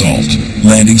amphibious assault,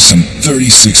 landing some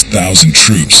 36,000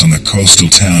 troops on the coastal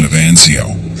town of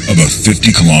Anzio, about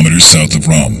 50 kilometers south of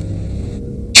Rome.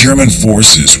 German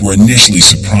forces were initially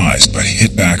surprised but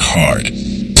hit back hard.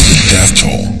 The death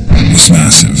toll was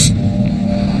massive.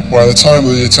 By the time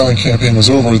the Italian campaign was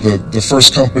over, the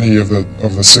first company of the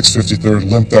 653rd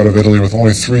limped out of Italy with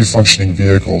only 3 functioning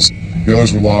vehicles. The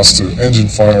others were lost to engine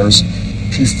fires,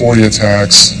 P-40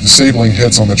 attacks, disabling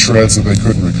hits on the treads that they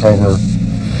couldn't recover.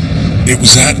 It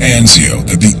was at Anzio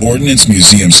that the Ordnance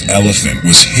Museum's Elephant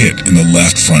was hit in the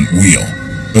left front wheel.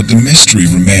 But the mystery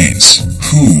remains.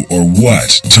 Who or what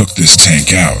took this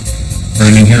tank out?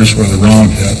 Right in here's where the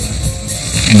rom hit.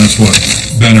 And that's what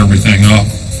bent everything up.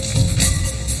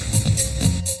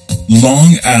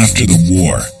 Long after the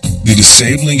war, the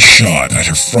disabling shot at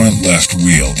her front left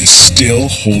wheel is still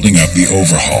holding up the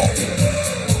Overhaul.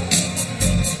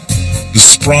 The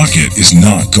sprocket is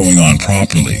not going on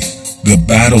properly. The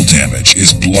battle damage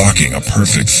is blocking a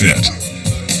perfect fit.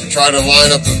 We tried to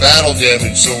line up the battle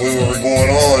damage so when we were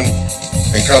going on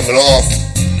and coming off,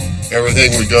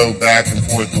 everything would go back and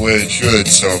forth the way it should.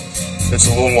 So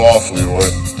it's a little off, Leroy.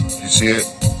 You see it?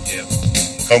 Yeah.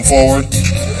 Come forward.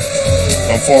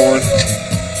 Come forward.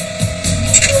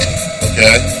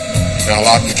 Okay. Now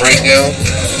lock the brake down.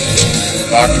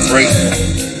 Lock the brake.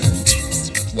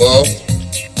 Well,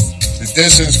 the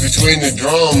distance between the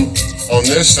drum on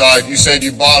this side, you said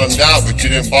you bottomed out, but you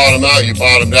didn't bottom out. You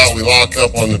bottomed out. We locked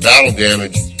up on the battle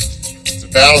damage. The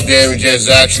battle damage is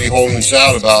actually holding us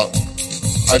out about,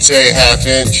 I'd say, a half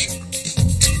inch.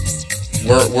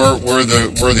 Where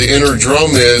the inner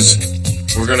drum is,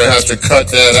 we're going to have to cut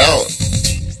that out.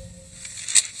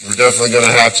 We're definitely going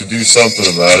to have to do something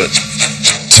about it.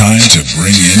 Time to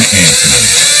bring in Anthony.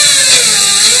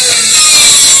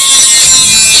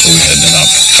 So we ended up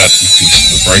cutting a piece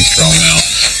of the brake drum out,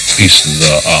 piece of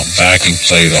the backing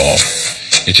plate off.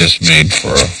 It just made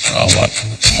for a lot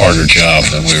harder job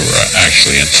than we were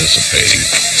actually anticipating.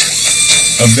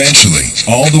 Eventually,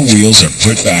 all the wheels are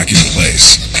put back in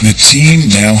place. The team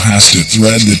now has to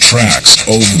thread the tracks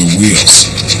over the wheels.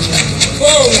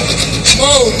 Whoa!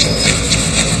 Whoa!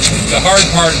 The hard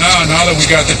part now that we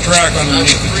got the track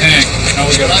underneath the tank, now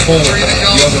we got to pull the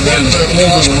other end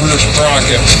over the rear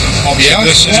sprocket. Yeah,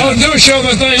 all I do is shove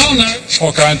that thing on there.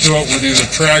 Hook onto it with either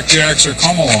track jacks or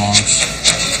come-alongs,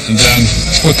 and then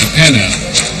put the pin in.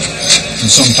 And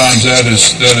sometimes that is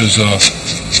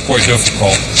quite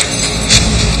difficult.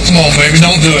 Come on, baby,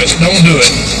 don't do it. Don't do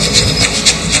it.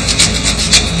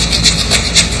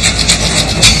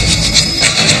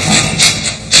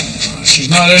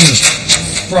 She's not in the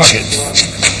sprocket.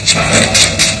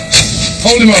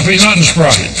 Hold him up, he's not in the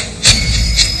sprocket.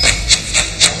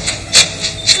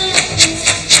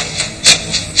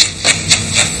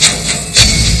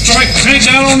 Tank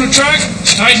down on the track,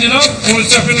 tighten it up, pull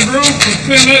it up in the groove,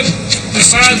 pin it,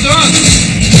 this side's done.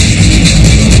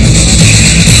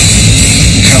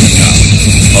 Coming up,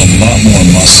 a lot more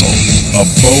muscle, a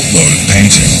boatload of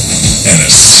painting, and a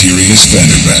serious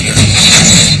fender bender.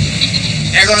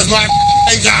 There goes my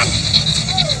job.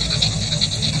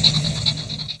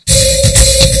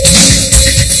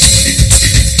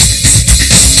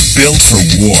 Built for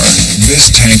war,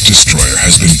 this tank destroyer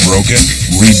has been broken,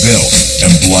 rebuilt, and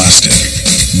blasted.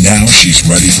 Now she's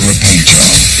ready for a paint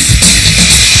job.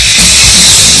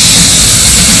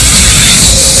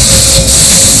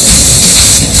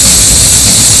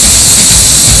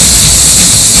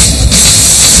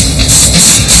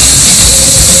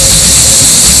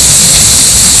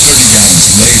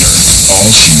 All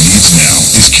she needs now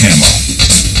is camo.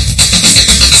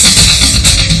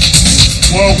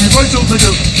 Well, we'd like to make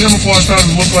a camouflage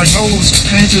pattern look like how it was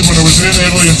painted when it was in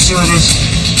Italy in service,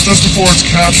 just before its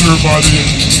capture by the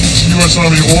U.S.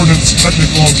 Army Ordnance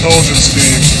Technical Intelligence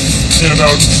Team in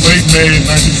about late May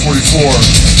 1944.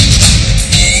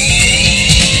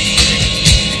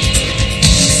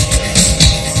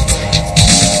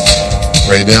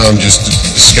 Right now I'm just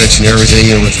sketching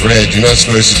everything in with red. You're not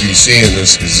supposed to be seeing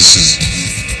this because this is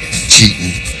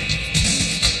cheating.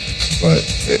 But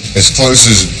as close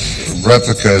as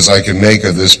replica as I can make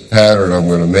of this pattern, I'm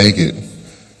going to make it.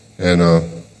 And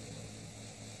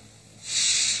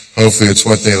hopefully it's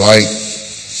what they like.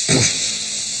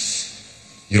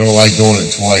 You don't like doing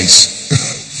it twice.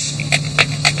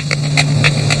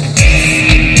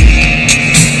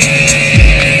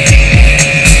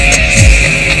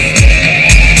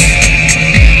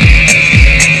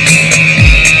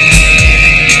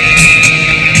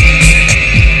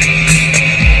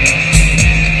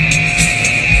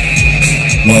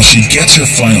 While she gets her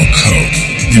final coat,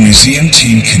 the museum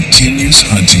team continues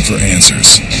hunting for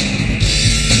answers.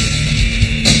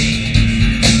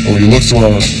 We looked through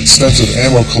our extensive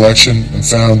ammo collection and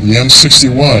found the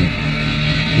M61,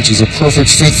 which is a perfect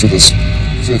fit for this.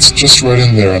 Fits just right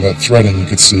in there on that threading you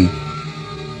could see.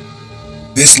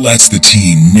 This lets the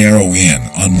team narrow in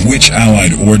on which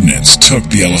Allied ordnance took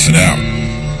the Elephant out.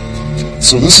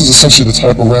 So this is essentially the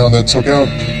type of round that took out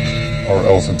our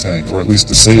Elephant tank, or at least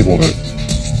disabled it.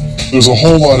 There's a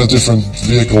whole lot of different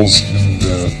vehicles in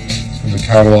the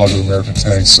catalog of American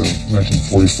tanks of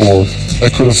 1944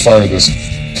 that could have fired this.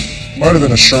 Might have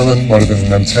been a Sherman, might have been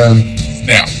an M10.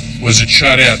 Now, was it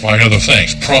shot at by other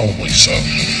things? Probably so.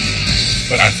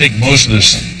 But I think most of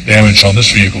this damage on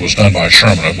this vehicle was done by a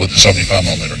Sherman with a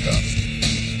 75mm gun.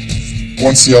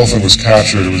 Once the Elephant was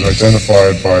captured, it was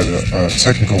identified by the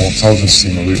technical intelligence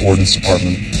team of the Ordnance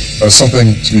Department as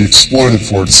something to be exploited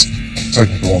for its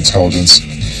technical intelligence.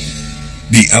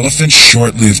 The Elephant's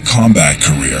short-lived combat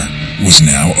career was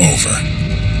now over.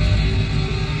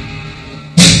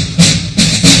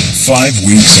 5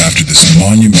 weeks after this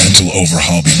monumental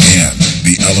overhaul began,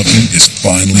 the Elephant is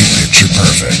finally picture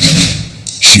perfect.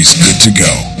 She's good to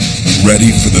go, ready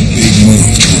for the big move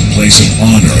to replace an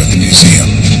honor at the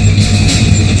museum.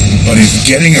 But if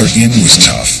getting her in was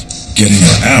tough, getting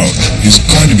her out is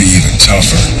going to be even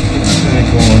tougher.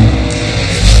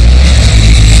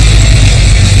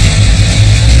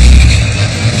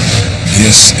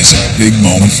 This is a big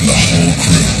moment for the whole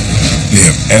crew. They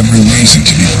have every reason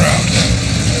to be proud.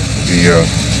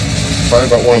 Probably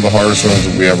about one of the hardest ones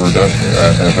that have ever done here.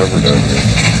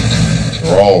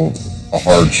 They're all a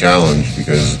hard challenge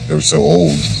because they're so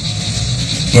old.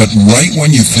 But right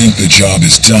when you think the job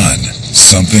is done,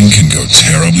 something can go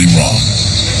terribly wrong.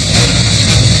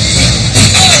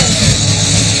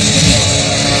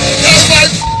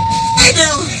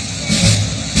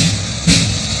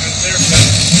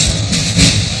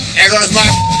 There goes my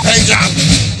paint job.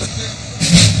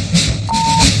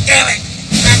 Damn it.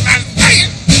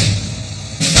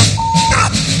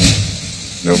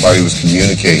 Nobody was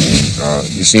communicating.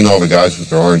 You've seen all the guys with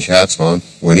their orange hats on.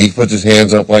 When he puts his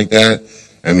hands up like that,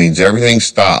 that means everything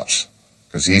stops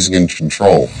because he's in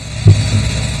control.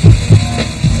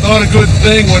 Not a good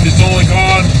thing when it's only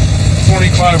gone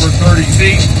 25 or 30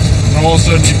 feet and all of a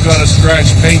sudden you've got a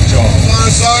scratched paint job. Come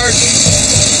on, Sarge.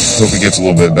 Hope it gets a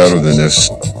little bit better than this.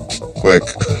 Quick.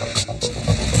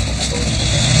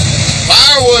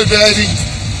 Firewood, baby.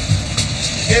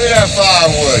 Give me that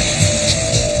firewood.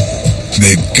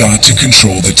 They've got to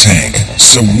control the tank,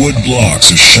 so wood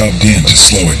blocks are shoved in to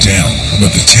slow it down,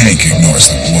 but the tank ignores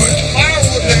the wood.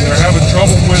 They're having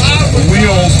trouble with the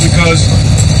wheels because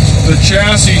the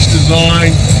chassis is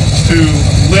designed to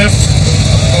lift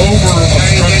over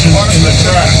obstructions in the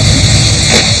track.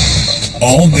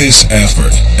 All this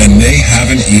effort, and they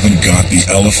haven't even got the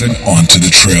Elephant onto the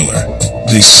trailer.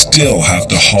 They still have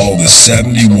to haul the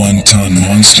 71-ton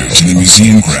monster to the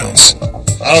museum grounds.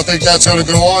 I don't think that's going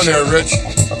to go on there, Rich.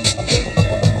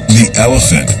 The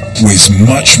Elephant weighs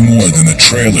much more than the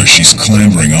trailer she's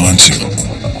clambering onto.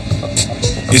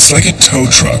 It's like a tow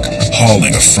truck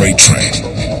hauling a freight train.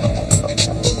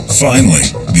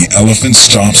 Finally, the Elephant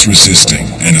stops resisting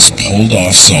and is pulled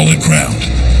off solid ground.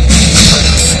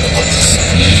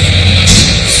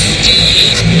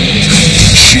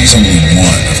 She's only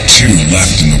one of 2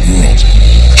 left in the world.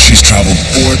 She's traveled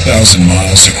 4,000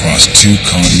 miles across 2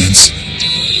 continents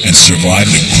and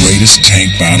survived the greatest tank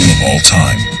battle of all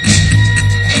time.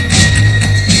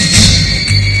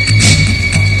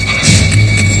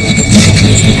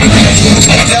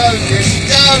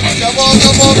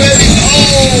 Come on, baby.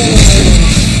 Oh!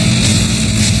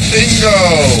 Bingo!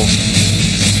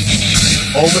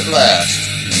 Home at last.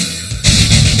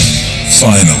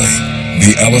 Finally,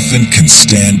 the Elephant can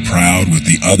stand proud with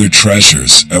the other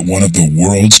treasures at one of the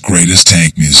world's greatest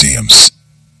tank museums.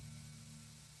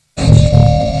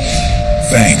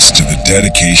 Thanks to the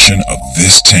dedication of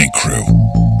this tank crew.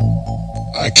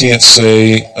 I can't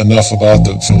say enough about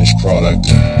the finished product.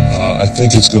 I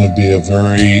think it's going to be a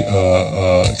very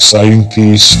exciting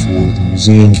piece for the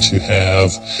museum to have.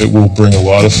 It will bring a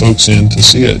lot of folks in to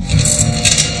see it.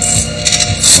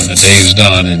 When the day's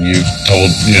done and you've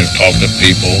talked to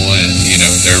people and,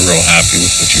 they're real happy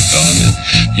with what you've done and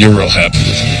you're real happy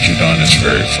with what you've done, it's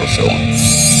very fulfilling.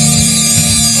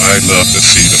 I'd love to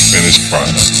see the finished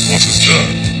product once it's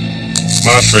done.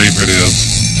 My favorite is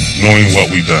knowing what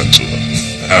we've done to it,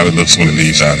 how it looks when it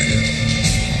leaves out of here.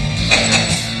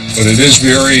 But it is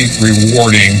very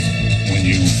rewarding when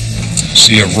you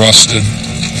see a rusted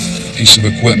piece of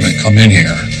equipment come in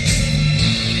here,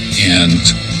 and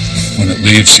when it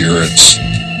leaves here, it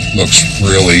looks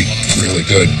really, really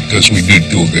good because we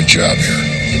do a good job here.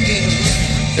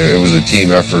 It was a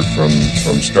team effort from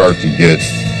start to get,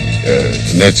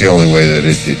 and that's the only way that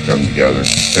it did come together.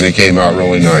 And it came out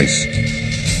really nice.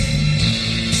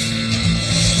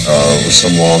 It was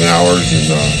some long hours,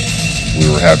 and we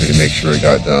were happy to make sure it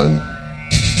got done.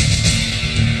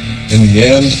 In the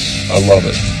end, I love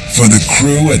it. For the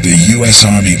crew at the U.S.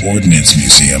 Army Ordnance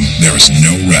Museum, there is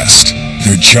no rest.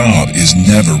 Their job is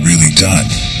never really done,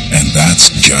 and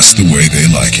that's just the way they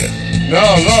like it. No,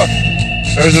 look.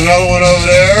 There's another one over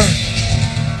there.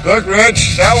 Look,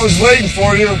 Rich, that one's waiting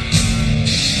for you.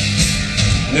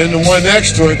 And then the one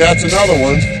next to it, that's another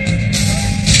one.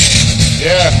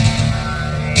 Yeah.